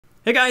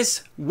Hey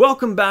guys,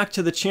 welcome back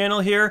to the channel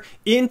here.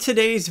 In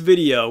today's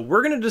video,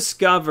 we're going to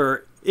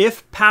discover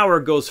if power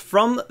goes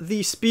from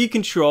the speed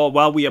control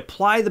while we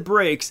apply the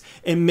brakes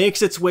and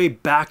makes its way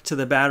back to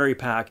the battery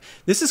pack.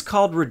 This is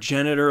called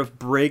regenerative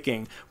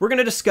braking. We're going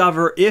to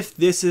discover if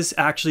this is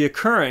actually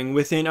occurring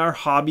within our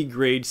hobby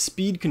grade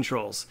speed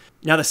controls.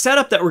 Now the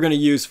setup that we're going to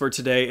use for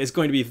today is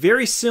going to be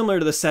very similar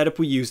to the setup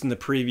we used in the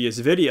previous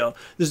video.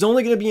 There's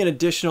only going to be an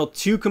additional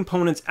 2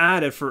 components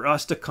added for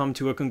us to come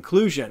to a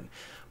conclusion.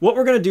 What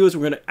we're going to do is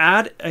we're going to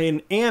add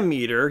an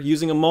ammeter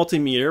using a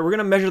multimeter. We're going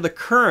to measure the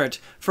current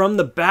from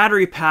the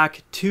battery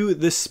pack to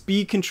the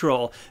speed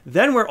control.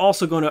 Then we're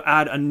also going to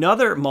add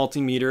another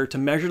multimeter to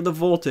measure the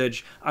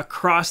voltage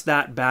across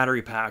that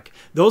battery pack.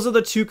 Those are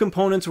the 2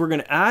 components we're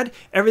going to add.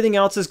 Everything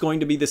else is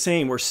going to be the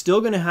same. We're still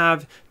going to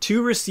have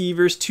 2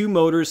 receivers, 2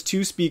 motors,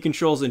 2 speed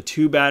controls, and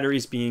 2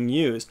 batteries being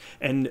used.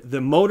 And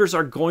the motors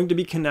are going to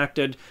be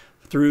connected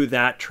through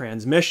that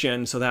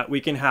transmission so that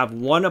we can have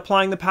one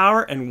applying the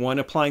power and one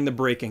applying the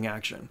braking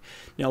action.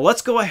 Now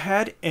let's go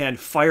ahead and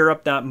fire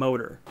up that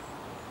motor.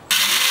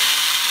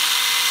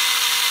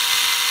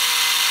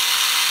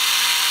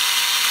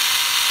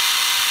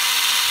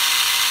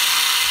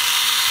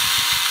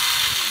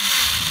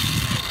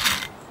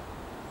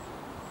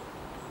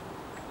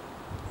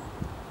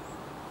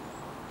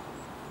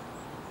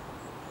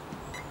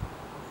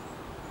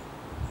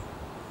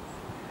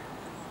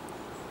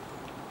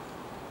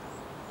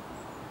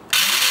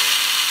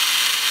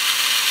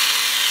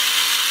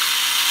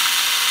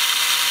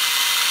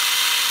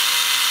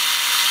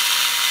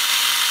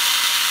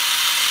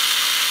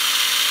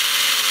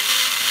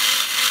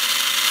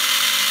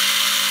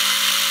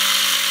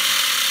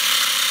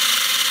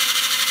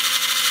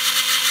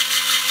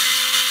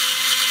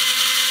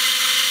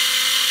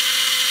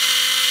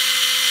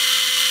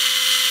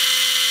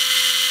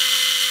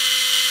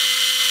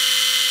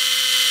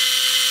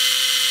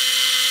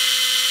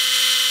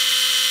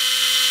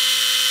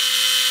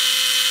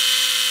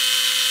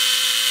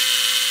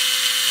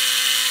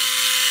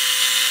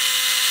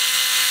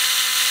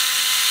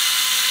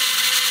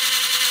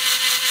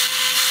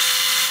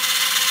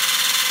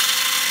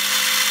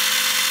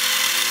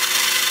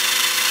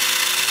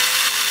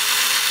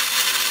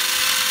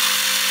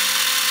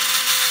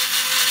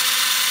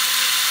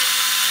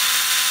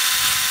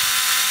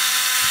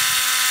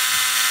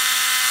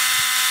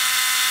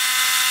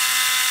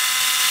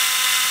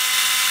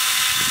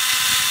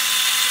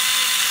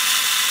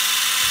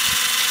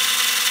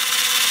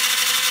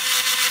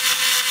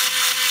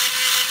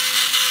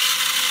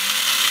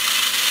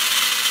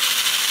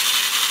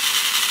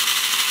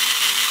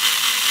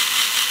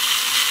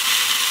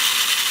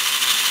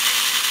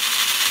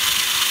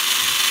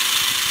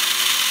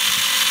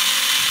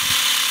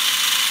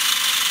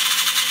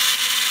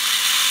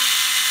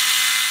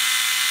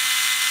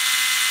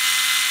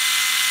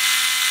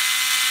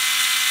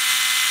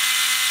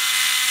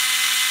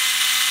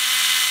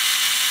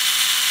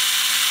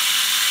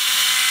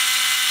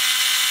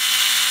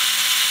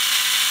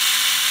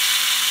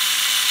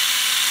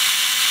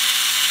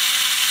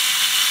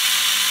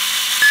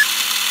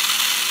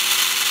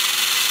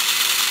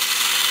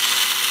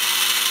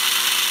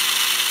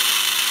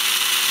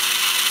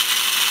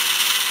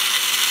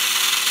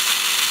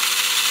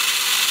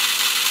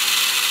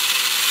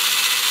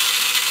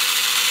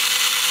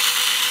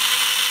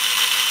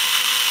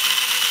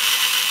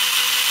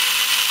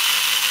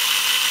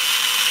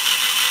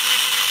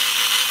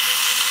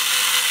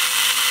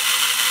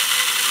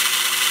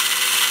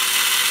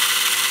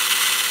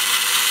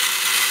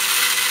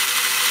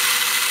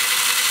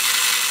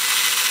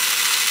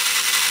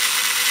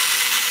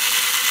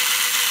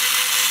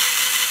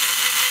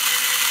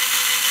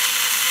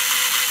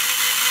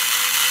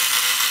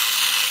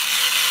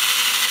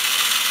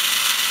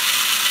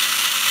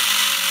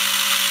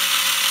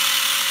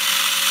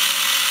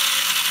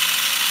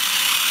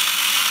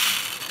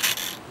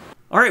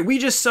 Alright, we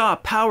just saw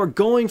power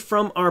going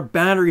from our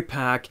battery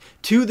pack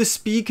to the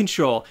speed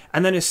control,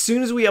 and then as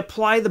soon as we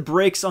apply the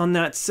brakes on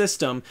that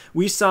system,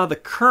 we saw the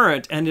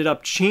current ended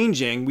up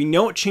changing. We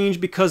know it changed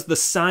because the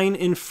sign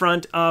in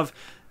front of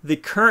the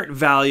current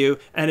value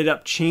ended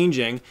up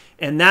changing,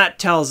 and that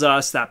tells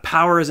us that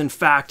power is in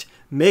fact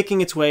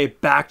making its way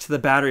back to the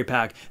battery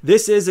pack.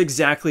 This is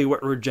exactly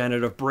what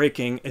regenerative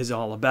braking is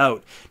all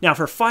about. Now,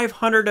 for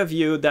 500 of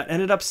you that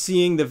ended up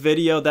seeing the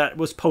video that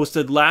was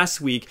posted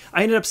last week,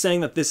 I ended up saying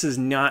that this is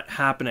not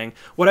happening.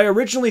 What I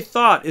originally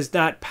thought is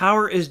that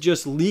power is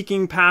just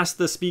leaking past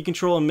the speed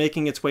control and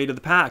making its way to the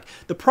pack.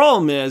 The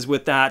problem is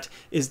with that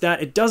is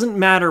that it doesn't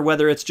matter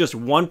whether it's just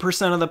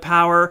 1% of the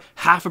power,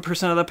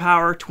 0.5% of the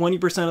power,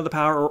 20% of the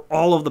power, or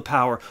all of the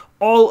power.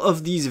 All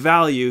of these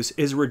values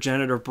is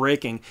regenerative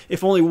braking.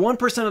 If only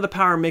 1% of the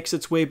power makes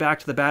its way back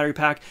to the battery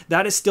pack,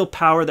 that is still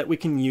power that we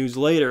can use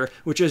later,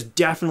 which is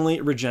definitely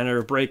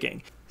regenerative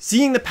braking.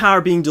 Seeing the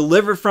power being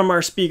delivered from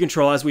our speed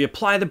control as we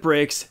apply the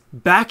brakes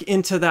back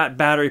into that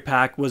battery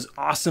pack was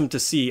awesome to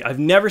see. I've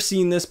never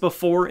seen this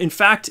before. In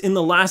fact, in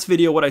the last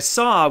video, what I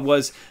saw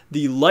was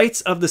the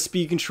lights of the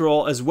speed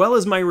control as well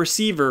as my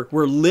receiver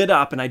were lit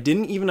up, and I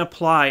didn't even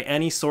apply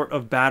any sort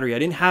of battery. I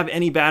didn't have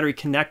any battery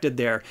connected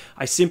there.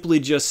 I simply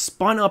just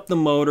spun up the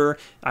motor.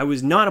 I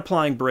was not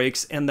applying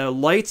brakes, and the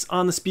lights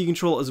on the speed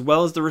control as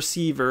well as the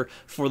receiver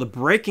for the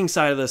braking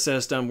side of the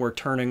system were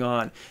turning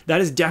on.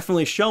 That is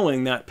definitely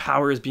showing that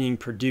power is being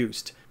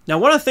produced. Now,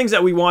 one of the things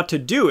that we want to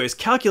do is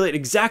calculate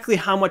exactly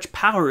how much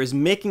power is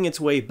making its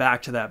way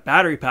back to that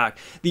battery pack.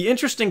 The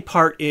interesting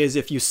part is,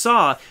 if you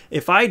saw,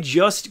 if I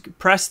just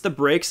pressed the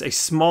brakes a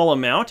small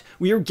amount,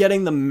 we are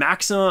getting the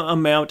maximum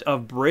amount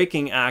of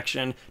braking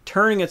action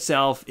turning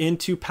itself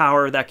into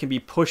power that can be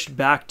pushed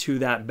back to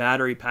that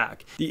battery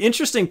pack. The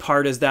interesting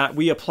part is that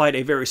we applied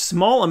a very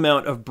small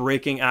amount of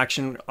braking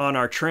action on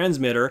our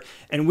transmitter,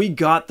 and we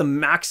got the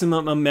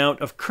maximum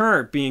amount of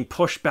current being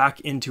pushed back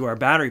into our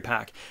battery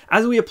pack.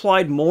 As we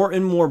applied more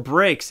and more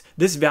brakes,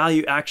 this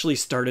value actually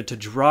started to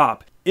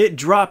drop. It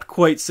dropped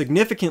quite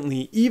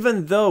significantly,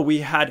 even though we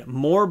had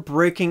more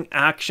braking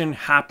action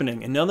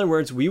happening. In other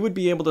words, we would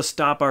be able to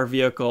stop our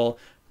vehicle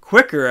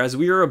quicker as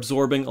we are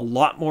absorbing a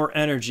lot more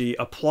energy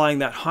applying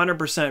that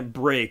 100%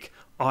 brake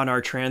on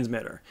our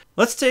transmitter.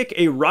 Let's take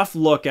a rough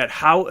look at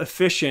how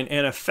efficient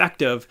and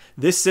effective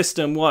this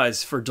system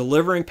was for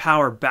delivering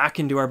power back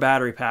into our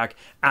battery pack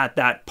at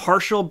that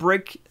partial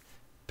brake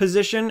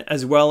position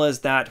as well as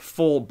that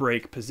full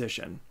brake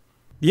position.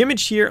 The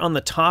image here on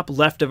the top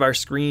left of our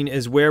screen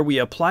is where we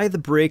apply the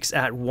brakes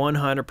at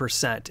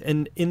 100%,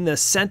 and in the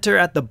center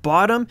at the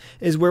bottom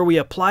is where we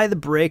apply the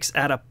brakes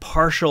at a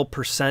partial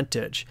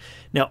percentage.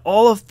 Now,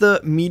 all of the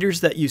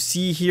meters that you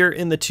see here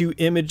in the two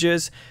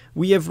images,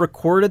 we have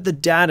recorded the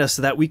data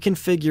so that we can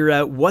figure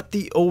out what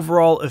the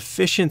overall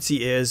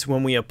efficiency is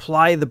when we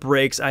apply the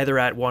brakes either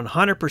at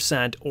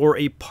 100% or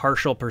a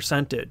partial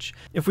percentage.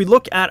 If we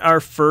look at our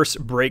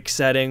first brake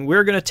setting,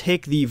 we're going to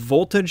take the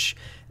voltage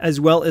as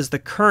well as the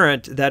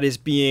current that is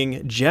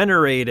being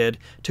generated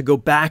to go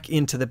back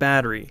into the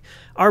battery.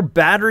 Our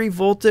battery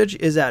voltage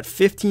is at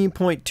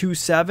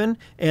 15.27,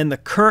 and the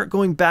current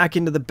going back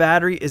into the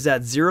battery is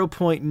at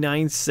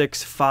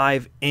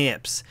 0.965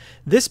 amps.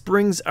 This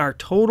brings our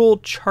total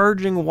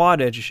charging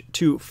wattage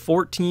to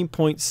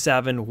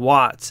 14.7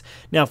 watts.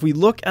 Now, if we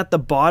look at the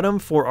bottom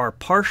for our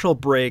partial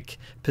brake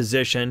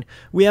position,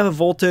 we have a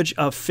voltage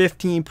of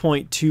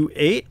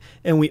 15.28,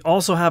 and we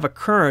also have a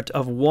current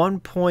of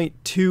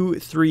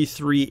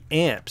 1.233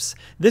 amps.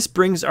 This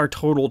brings our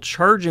total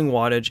charging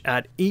wattage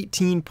at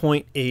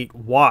 18.8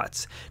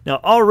 watts. Now,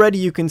 already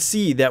you can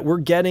see that we're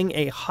getting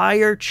a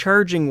higher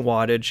charging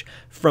wattage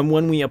from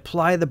when we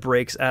apply the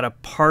brakes at a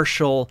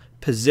partial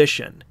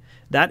position.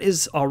 That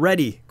is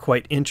already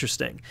quite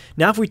interesting.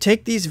 Now, if we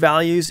take these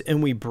values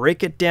and we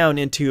break it down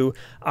into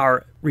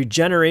our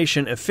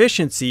regeneration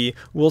efficiency,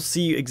 we'll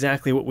see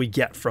exactly what we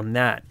get from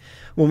that.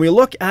 When we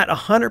look at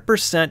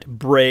 100%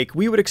 brake,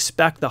 we would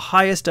expect the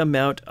highest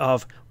amount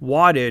of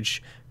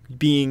wattage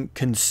being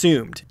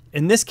consumed.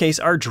 In this case,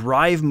 our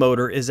drive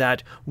motor is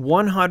at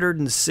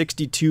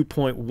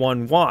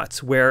 162.1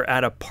 watts, where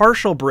at a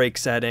partial brake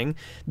setting,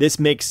 this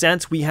makes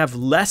sense. We have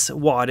less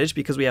wattage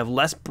because we have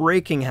less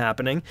braking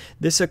happening.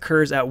 This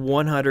occurs at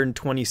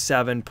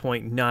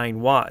 127.9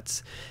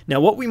 watts. Now,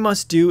 what we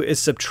must do is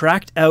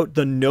subtract out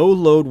the no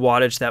load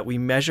wattage that we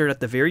measured at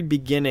the very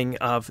beginning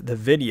of the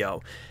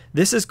video.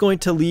 This is going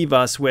to leave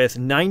us with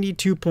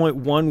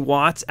 92.1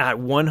 watts at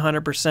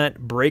 100%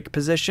 brake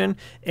position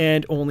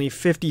and only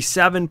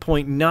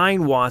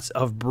 57.9 watts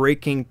of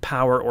braking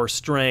power or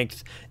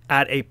strength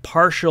at a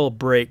partial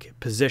brake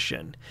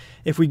position.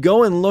 If we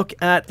go and look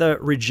at the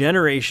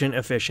regeneration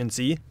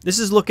efficiency, this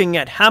is looking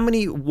at how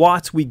many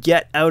watts we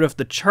get out of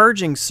the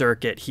charging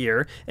circuit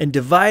here and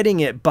dividing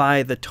it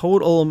by the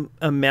total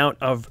amount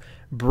of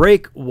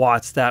brake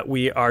watts that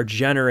we are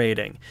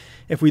generating.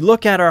 If we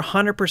look at our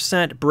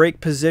 100%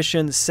 brake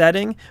position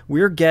setting,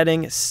 we're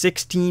getting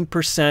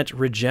 16%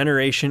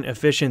 regeneration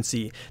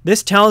efficiency.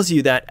 This tells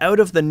you that out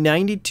of the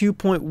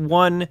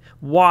 92.1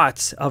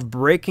 watts of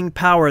braking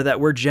power that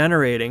we're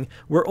generating,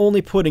 we're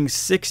only putting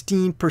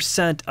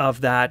 16%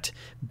 of that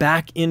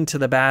back into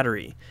the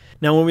battery.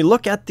 Now, when we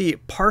look at the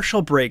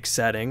partial brake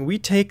setting, we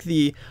take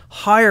the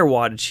higher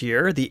wattage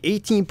here, the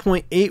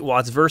 18.8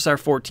 watts versus our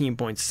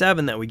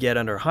 14.7 that we get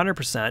under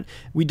 100%.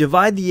 We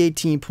divide the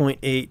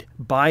 18.8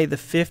 by the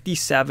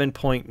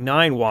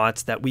 57.9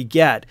 watts that we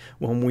get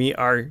when we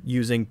are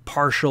using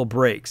partial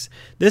brakes.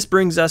 This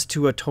brings us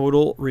to a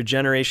total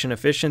regeneration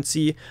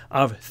efficiency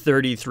of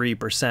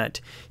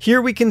 33%.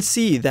 Here we can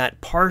see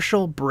that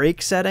partial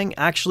brake setting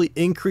actually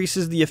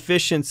increases the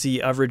efficiency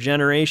of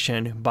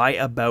regeneration by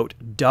about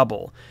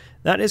double.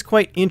 That is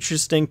quite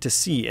interesting to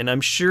see, and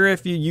I'm sure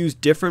if you use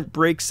different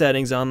brake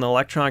settings on the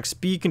electronic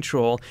speed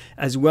control,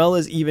 as well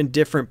as even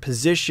different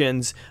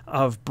positions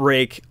of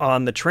brake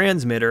on the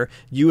transmitter,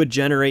 you would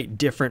generate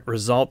different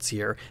results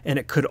here. And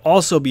it could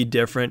also be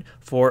different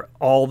for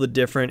all the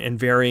different and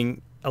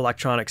varying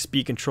electronic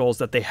speed controls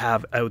that they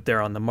have out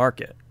there on the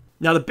market.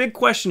 Now the big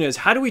question is,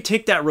 how do we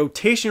take that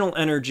rotational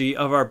energy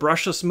of our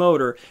brushless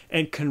motor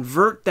and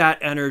convert that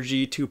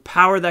energy to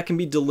power that can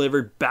be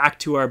delivered back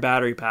to our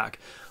battery pack?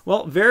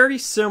 Well, very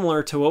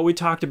similar to what we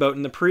talked about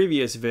in the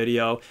previous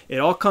video, it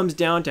all comes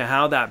down to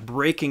how that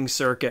braking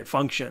circuit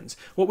functions.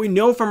 What we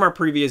know from our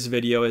previous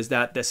video is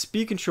that the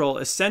speed control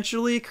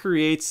essentially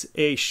creates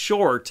a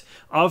short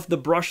of the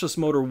brushless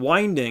motor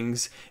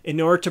windings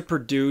in order to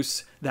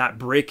produce that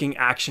braking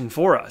action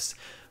for us.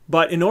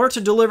 But in order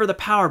to deliver the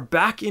power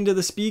back into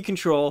the speed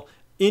control,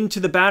 into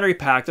the battery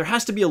pack, there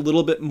has to be a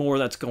little bit more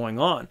that's going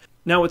on.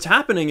 Now what's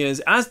happening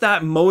is, as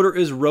that motor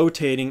is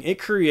rotating, it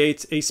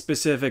creates a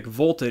specific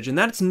voltage, and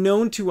that's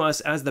known to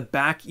us as the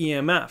back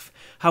EMF.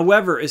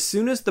 However, as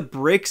soon as the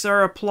brakes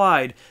are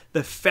applied,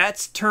 the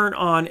FETs turn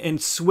on and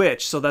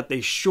switch so that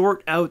they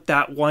short out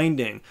that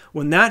winding.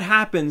 When that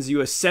happens,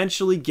 you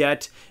essentially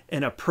get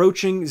an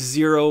approaching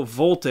zero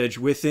voltage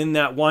within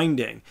that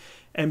winding.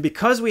 And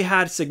because we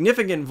had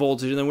significant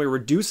voltage and then we're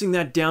reducing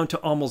that down to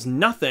almost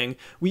nothing,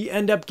 we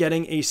end up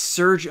getting a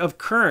surge of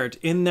current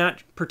in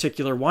that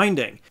particular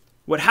winding.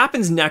 What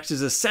happens next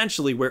is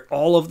essentially where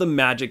all of the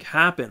magic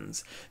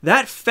happens.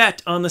 That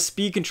FET on the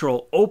speed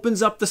control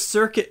opens up the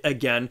circuit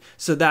again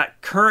so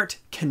that current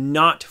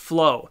cannot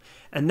flow.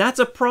 And that's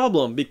a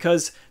problem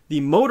because the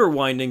motor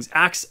windings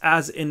acts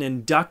as an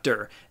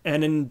inductor,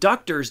 and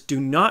inductors do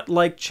not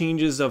like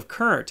changes of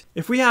current.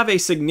 If we have a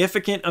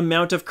significant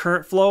amount of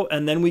current flow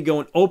and then we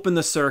go and open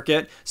the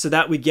circuit so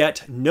that we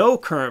get no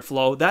current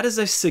flow, that is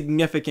a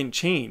significant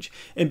change.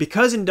 And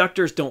because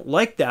inductors don't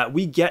like that,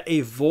 we get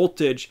a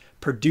voltage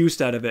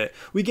produced out of it.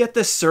 We get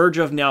this surge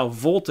of now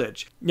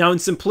voltage. Now in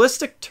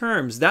simplistic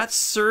terms, that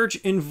surge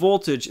in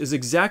voltage is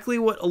exactly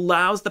what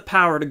allows the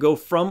power to go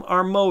from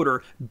our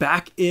motor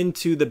back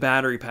into the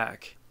battery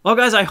pack. Well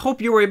guys, I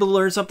hope you were able to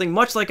learn something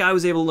much like I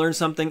was able to learn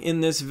something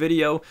in this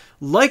video.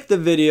 Like the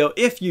video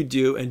if you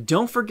do, and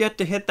don't forget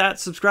to hit that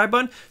subscribe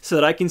button so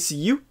that I can see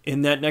you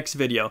in that next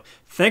video.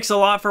 Thanks a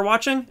lot for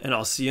watching, and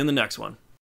I'll see you in the next one.